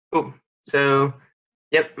Cool. So,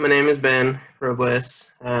 yep, my name is Ben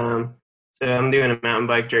Robles. So I'm doing a mountain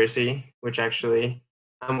bike jersey, which actually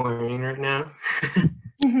I'm wearing right now.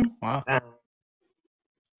 Wow. uh,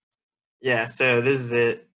 yeah, so this is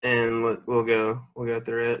it, and we'll go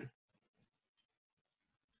through it.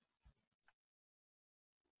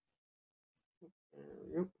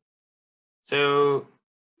 Yep. So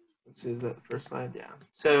this is the first slide. Yeah.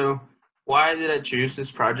 So why did I choose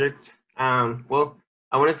this project? Well,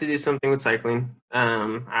 I wanted to do something with cycling.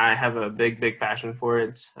 I have a big passion for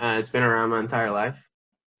it. It's been around my entire life.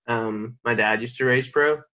 My dad used to race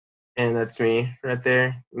pro, and that's me right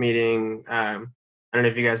there meeting. I don't know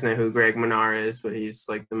if you guys know who Greg Minnaar is, but he's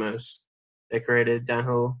like the most decorated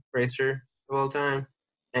downhill racer of all time.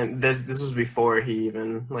 And this was before he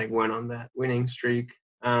even like went on that winning streak.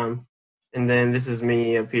 And then this is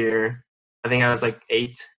me up here. I think I was like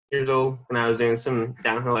 8 years old when I was doing some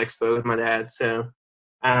downhill expo with my dad. So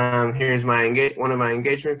here's one of my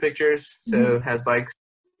engagement pictures. So it has bikes.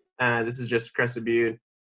 This is just Crested Butte,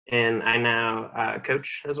 and I now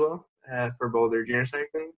coach as well for Boulder Junior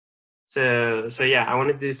Cycling. So yeah, I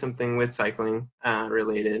wanted to do something with cycling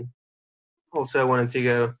related. Also, I wanted to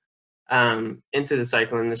go into the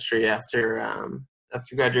cycling industry after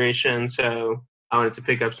graduation. So I wanted to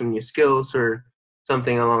pick up some new skills or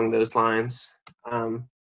something along those lines.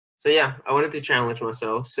 So yeah, I wanted to challenge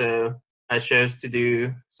myself. So I chose to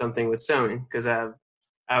do something with sewing because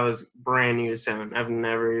I was brand new to sewing. I've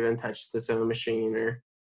never even touched the sewing machine or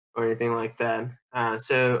anything like that.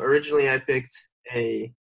 So originally I picked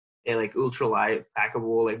a like ultralight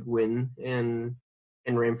packable like wind and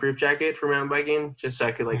rainproof jacket for mountain biking, just so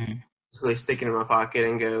I could like Mhm. basically stick it in my pocket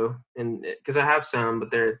and go. And because I have some,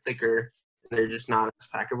 but they're thicker and they're just not as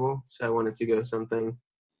packable. So I wanted to go something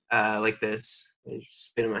like this. They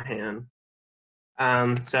just fit in my hand.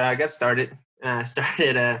 So I got started. I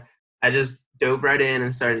started. I just dove right in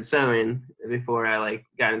and started sewing before I like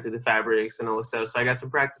got into the fabrics and all the stuff. So I got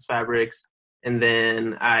some practice fabrics, and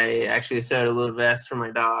then I actually sewed a little vest for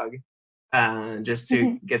my dog, just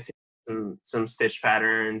to get to some stitch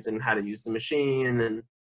patterns and how to use the machine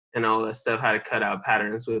and all that stuff. How to cut out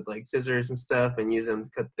patterns with like scissors and stuff, and use them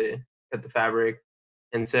to cut the fabric.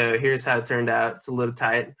 And so here's how it turned out. It's a little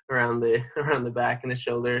tight around the around the back and the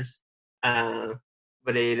shoulders. Uh,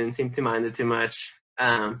 but he didn't seem to mind it too much.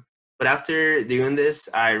 But after doing this,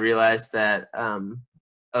 I realized that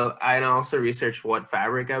I also researched what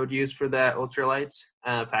fabric I would use for that ultralight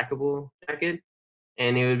packable jacket,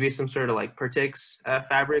 and it would be some sort of like Pertex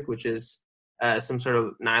fabric, which is some sort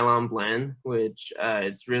of nylon blend, which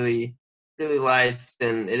it's really light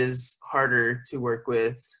and it is harder to work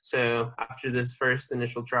with. So after this first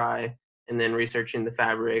initial try and then researching the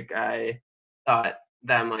fabric, I thought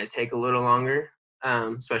that might take a little longer,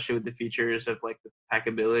 especially with the features of like the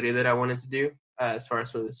packability that I wanted to do as far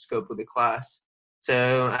as for the scope of the class.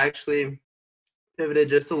 So I actually pivoted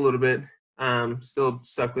just a little bit, still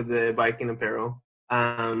stuck with the biking apparel,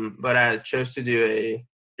 but I chose to do a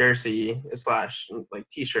jersey slash like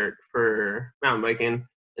t-shirt for mountain biking.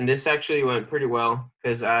 And this actually went pretty well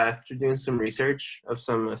because after doing some research of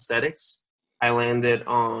some aesthetics, I landed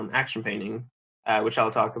on action painting, which I'll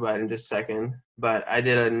talk about in just a second. But I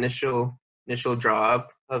did an initial draw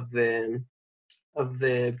up of the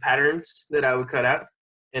patterns that I would cut out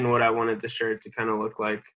and what I wanted the shirt to kind of look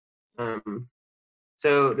like. Um,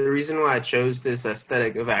 so the reason why I chose this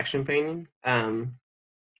aesthetic of action painting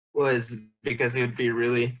was because it would be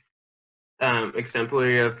really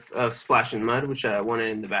exemplary of splash and mud, which I wanted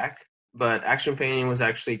in the back. But action painting was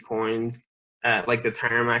actually coined, like the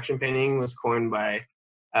term action painting was coined by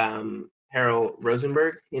Harold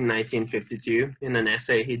Rosenberg in 1952 in an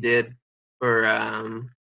essay he did for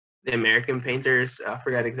the American painters. I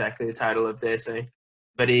forgot exactly the title of the essay,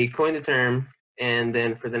 but he coined the term. And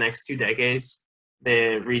then for the next 2 decades,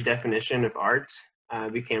 the redefinition of art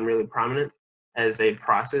became really prominent as a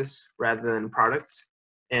process rather than product.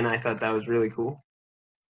 And I thought that was really cool.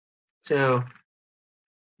 So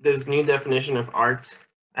this new definition of art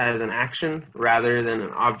as an action rather than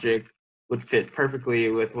an object would fit perfectly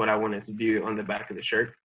with what I wanted to do on the back of the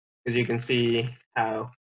shirt. Because you can see how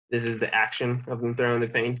this is the action of them throwing the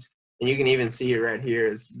paint. And you can even see it right here.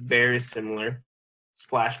 It's very similar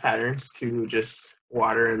splash patterns to just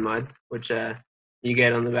water and mud, which you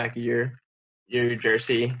get on the back of your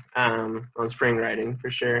jersey on spring riding for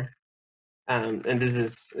sure. And this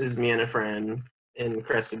is me and a friend in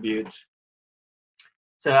Crested Butte.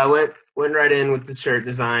 So I went right in with the shirt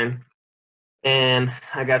design, and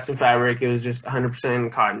I got some fabric. It was just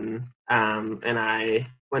 100% cotton, and I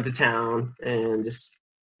went to town and just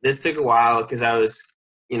this took a while because I was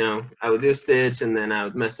I would do a stitch and then I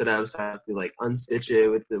would mess it up, so I have to like unstitch it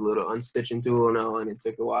with the little unstitching tool and all, and it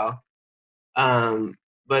took a while.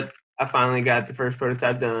 But I finally got the first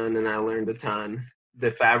prototype done, and I learned a ton.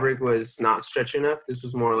 The fabric was not stretchy enough. This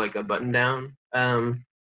was more like a button-down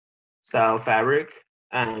style fabric,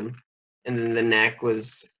 and then the neck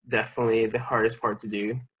was definitely the hardest part to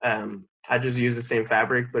do. I just use the same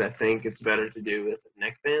fabric, but I think it's better to do with a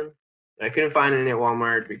neckband. I couldn't find any at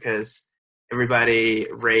Walmart because everybody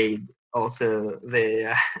raid also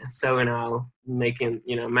the sewing aisle making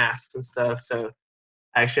masks and stuff. So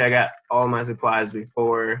actually, I got all my supplies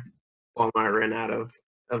before Walmart ran out of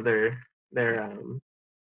their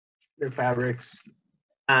fabrics.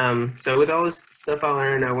 So with all this stuff I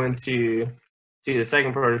learned, I went to the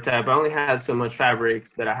second prototype. I only had so much fabric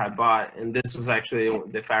that I had bought, and this was actually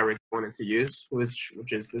the fabric I wanted to use, which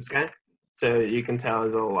is this guy. So you can tell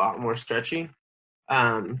it's a lot more stretchy.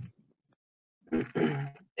 And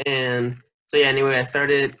so yeah, anyway, I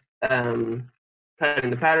started cutting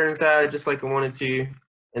the patterns out just like I wanted to,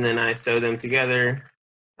 and then I sewed them together.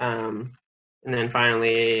 And then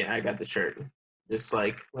finally I got the shirt just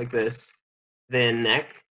like this. The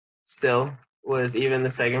neck still was, even the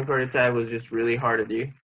second prototype was just really hard to do.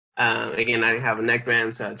 Again, I didn't have a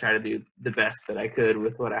neckband, so I tried to do the best that I could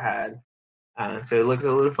with what I had. So it looks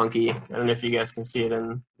a little funky. I don't know if you guys can see it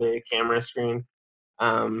on the camera screen,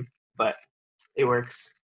 but it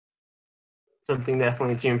works. Something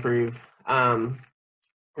definitely to improve. And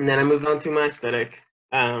then I moved on to my aesthetic.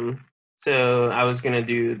 So I was gonna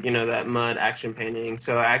do that mud action painting.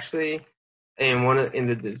 So actually, in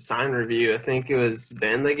the design review, I think it was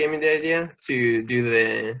Ben that gave me the idea to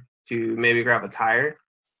maybe grab a tire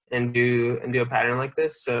and do a pattern like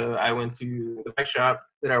this. So I went to the bike shop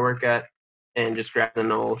that I work at and just grabbed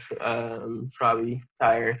an old Schraube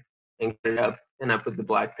tire and cut it up, and I put the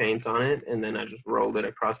black paint on it, and then I just rolled it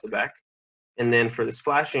across the back. And then for the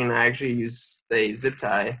splashing, I actually used a zip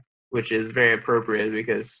tie, which is very appropriate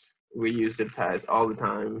because we use zip ties all the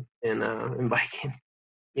time in biking.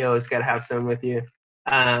 You always got to have some with you.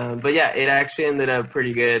 But yeah, it actually ended up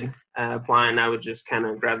pretty good. Applying, I would just kind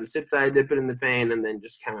of grab the zip tie, dip it in the paint, and then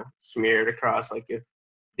just kind of smear it across, like if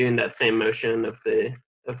doing that same motion of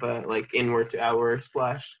like inward to outward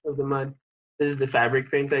splash of the mud. This is the fabric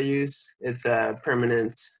paint I use. It's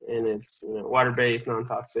permanent, and it's water-based,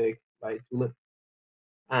 non-toxic by Tulip.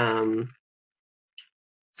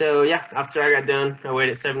 So yeah, after I got done, I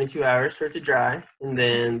waited 72 hours for it to dry, and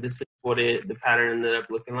then this is what the pattern ended up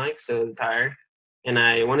looking like. So the tire, and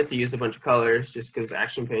I wanted to use a bunch of colors just because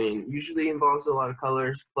action painting usually involves a lot of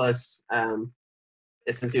colors. Plus,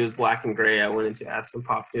 since it was black and gray, I wanted to add some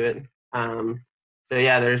pop to it. So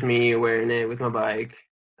yeah, there's me wearing it with my bike.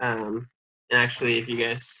 And actually, if you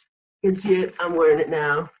guys can see it, I'm wearing it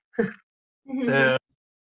now. So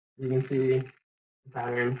you can see the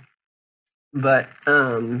pattern. But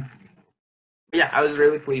yeah, I was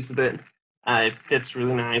really pleased with it. It fits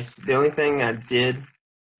really nice. The only thing I did,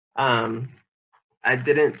 I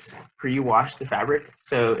didn't pre-wash the fabric,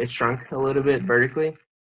 so it shrunk a little bit vertically.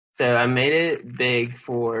 So I made it big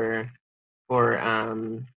for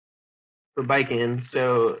biking,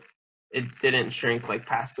 so it didn't shrink like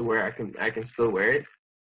past to where I can still wear it.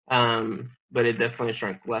 But it definitely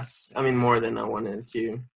shrunk less. I mean, more than I wanted it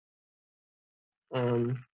to.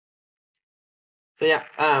 So yeah,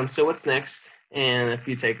 so what's next? And a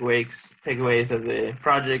few takeaways of the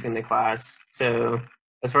project and the class. So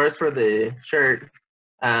as far as for the shirt,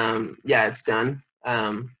 yeah, it's done.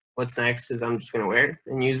 What's next is I'm just gonna wear it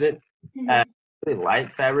and use it. Really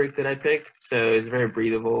light fabric that I picked, so it's very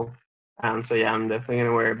breathable. So yeah, I'm definitely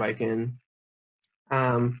gonna wear it biking.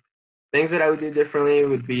 Things that I would do differently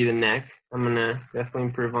would be the neck. I'm gonna definitely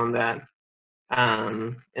improve on that.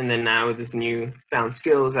 And then now with this new found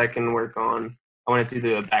skills, I can work on. I wanted to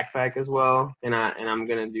do a backpack as well, and I'm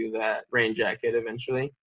gonna do that rain jacket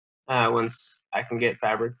eventually. Once I can get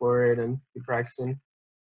fabric for it and be practicing.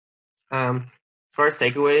 As far as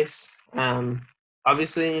takeaways,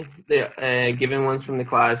 obviously the given ones from the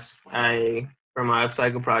class, from my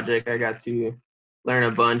upcycle project, I got to learn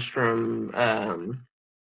a bunch from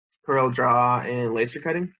CorelDRAW and laser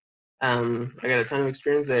cutting. I got a ton of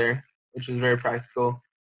experience there, which was very practical.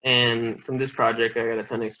 And from this project, I got a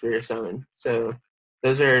ton of experience sewing. So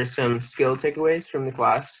those are some skill takeaways from the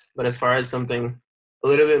class. But as far as something a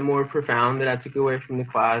little bit more profound that I took away from the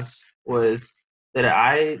class was that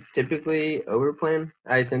I typically overplan.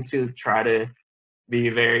 I tend to try to be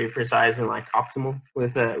very precise and like optimal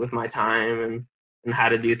with my time and how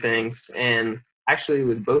to do things. And actually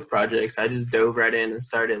with both projects, I just dove right in and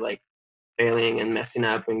started like failing and messing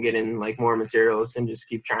up and getting like more materials and just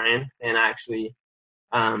keep trying. And I actually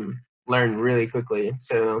learn really quickly.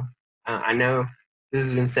 So I know this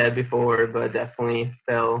has been said before, but definitely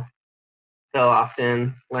fail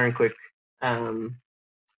often, learn quick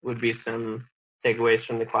would be some takeaways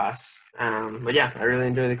from the class. But yeah, I really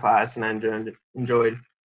enjoyed the class, and I enjoyed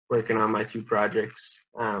working on my 2 projects.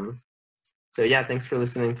 So yeah, thanks for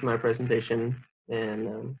listening to my presentation,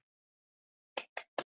 and